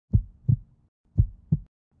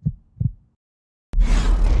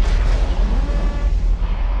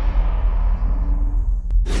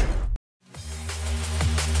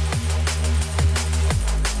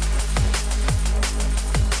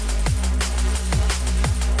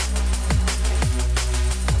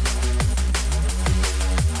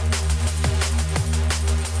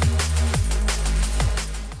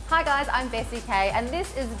I'm Bessie Kay and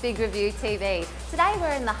this is Big Review TV. Today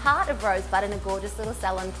we're in the heart of Rosebud in a gorgeous little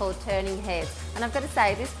salon called Turning Heads. And I've got to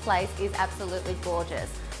say, this place is absolutely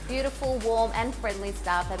gorgeous. Beautiful, warm and friendly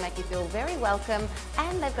staff. They make you feel very welcome,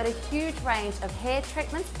 and they've got a huge range of hair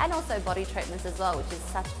treatments and also body treatments as well, which is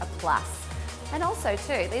such a plus. And also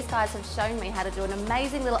too, these guys have shown me how to do an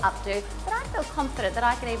amazing little updo that I feel confident that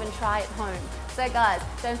I can even try at home. So guys,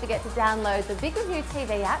 don't forget to download the Big Review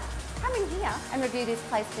TV app, come in here and review this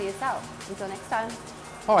place for yourself. Until next time.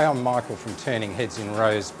 Hi, I'm Michael from Turning Heads in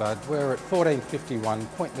Rosebud. We're at 1451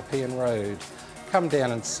 Point Nepean Road. Come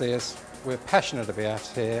down and see us. We're passionate about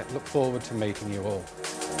hair. Look forward to meeting you all.